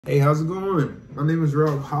Hey, how's it going? My name is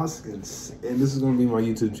Rob Hoskins, and this is going to be my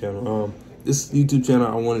YouTube channel. This YouTube channel,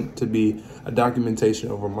 I want it to be a documentation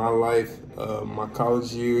over my life, my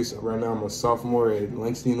college years. Right now, I'm a sophomore at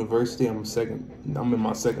Langston University. I'm in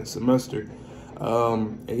my second semester.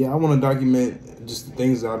 And yeah, I want to document just the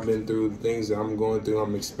things that I've been through, the things that I'm going through,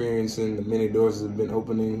 I'm experiencing, the many doors that have been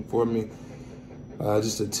opening for me.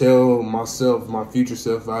 Just to tell myself, my future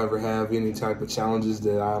self, if I ever have any type of challenges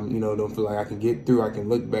that I, don't feel like I can get through, I can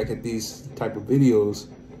look back at these type of videos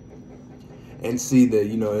and see that,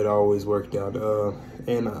 it always worked out.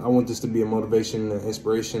 And I want this to be a motivation, an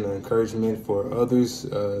inspiration, an encouragement for others,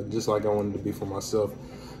 just like I wanted to be for myself.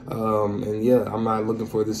 And yeah, I'm not looking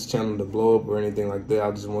for this channel to blow up or anything like that.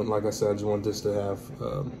 I just want, like I said, I just want this to have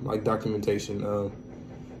like documentation,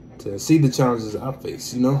 to see the challenges I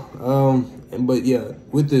face, but yeah,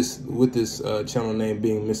 with this channel name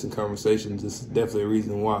being Missing Conversations, this is definitely a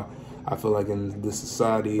reason why I feel like in this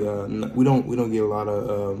society we don't get a lot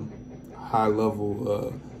of high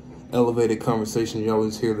level elevated conversation. You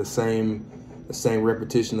always hear the same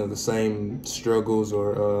repetition of the same struggles,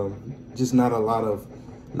 or just not a lot of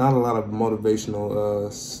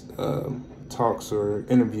motivational talks or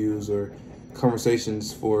interviews or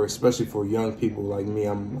conversations especially for young people like me.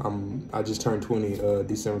 I just turned 20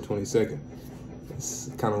 December 22nd.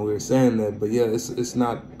 It's kind of weird saying that, but yeah, it's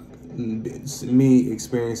me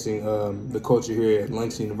experiencing the culture here at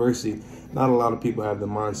Langston University. Not a lot of people have the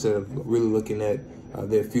mindset of really looking at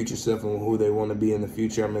their future self and who they want to be in the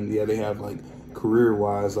future. I mean, yeah, they have like career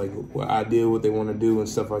wise, like what they want to do and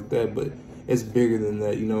stuff like that, but it's bigger than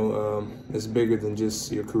that, it's bigger than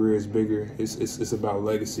just your career. It's bigger. It's about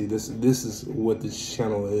legacy. This is what this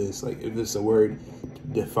channel is. Like, if it's a word to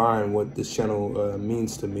define what this channel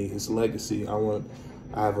means to me, it's legacy. I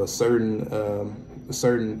have a certain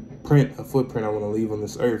footprint I want to leave on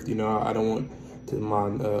this earth. I don't want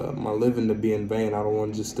my living to be in vain. I don't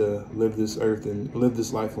want just to live this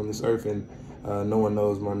life on this earth and no one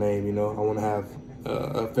knows my name. I want to have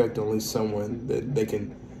effect on at least someone that they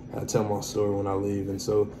can tell my story when I leave. And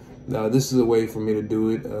so this is a way for me to do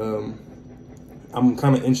it. I'm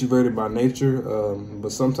kind of introverted by nature,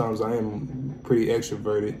 but sometimes I am pretty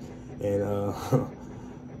extroverted, and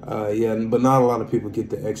yeah, but not a lot of people get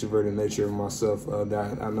the extroverted nature of myself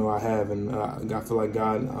that I know I have. And I feel like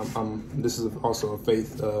God, this is also a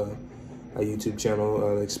faith a YouTube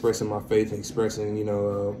channel, expressing my faith and expressing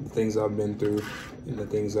the things I've been through and the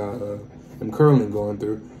things I am currently going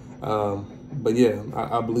through. But yeah,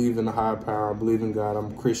 I believe in a higher power. I believe in God.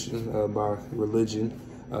 I'm Christian by religion.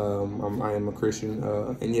 I am a Christian.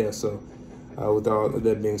 And yeah, so with all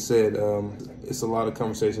that being said, it's a lot of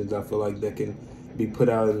conversations I feel like that can be put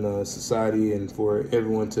out in society and for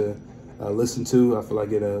everyone to listen to. I feel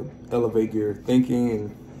like it'll elevate your thinking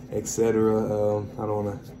and etc. I don't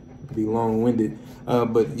want to be long-winded.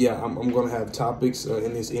 But yeah, I'm going to have topics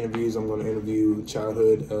in these interviews. I'm going to interview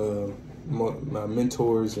childhood my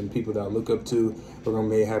mentors and people that I look up to. We're going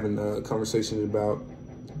to be having conversations about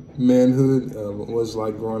manhood, what it's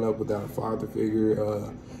like growing up without a father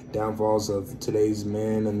figure, downfalls of today's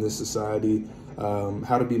men in this society,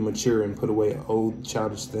 how to be mature and put away old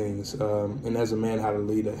childish things, and as a man, how to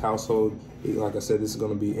lead a household. Like I said, this is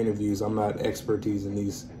going to be interviews. I'm not expertise in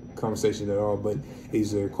these conversations at all, but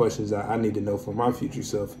these are questions that I need to know for my future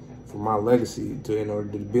self, for my legacy, in order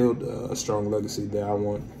to build a strong legacy that I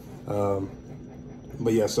want.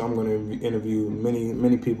 But yeah, so I'm going to interview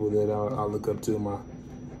many people that I look up to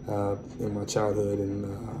in my childhood,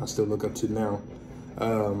 and I still look up to now.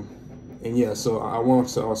 And yeah, so I want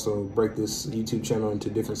to also break this YouTube channel into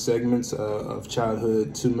different segments of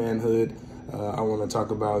childhood to manhood. I want to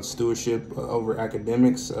talk about stewardship over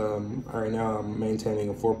academics. Right now, I'm maintaining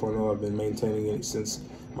a 4.0. I've been maintaining it since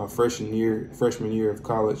my freshman year of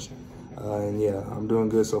college. And yeah, I'm doing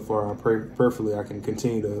good so far. I pray perfectly I can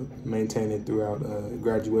continue to maintain it throughout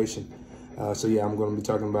graduation. So yeah, I'm going to be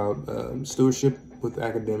talking about stewardship with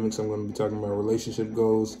academics. I'm going to be talking about relationship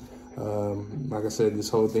goals. Like I said, this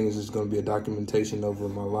whole thing is just going to be a documentation over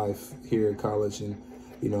my life here at college and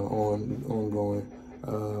ongoing.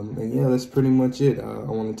 And yeah, that's pretty much it. I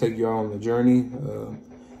want to take y'all on the journey,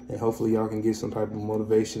 and hopefully y'all can get some type of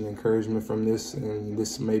motivation, encouragement from this, and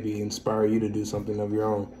this maybe inspire you to do something of your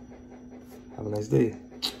own. Have a nice day.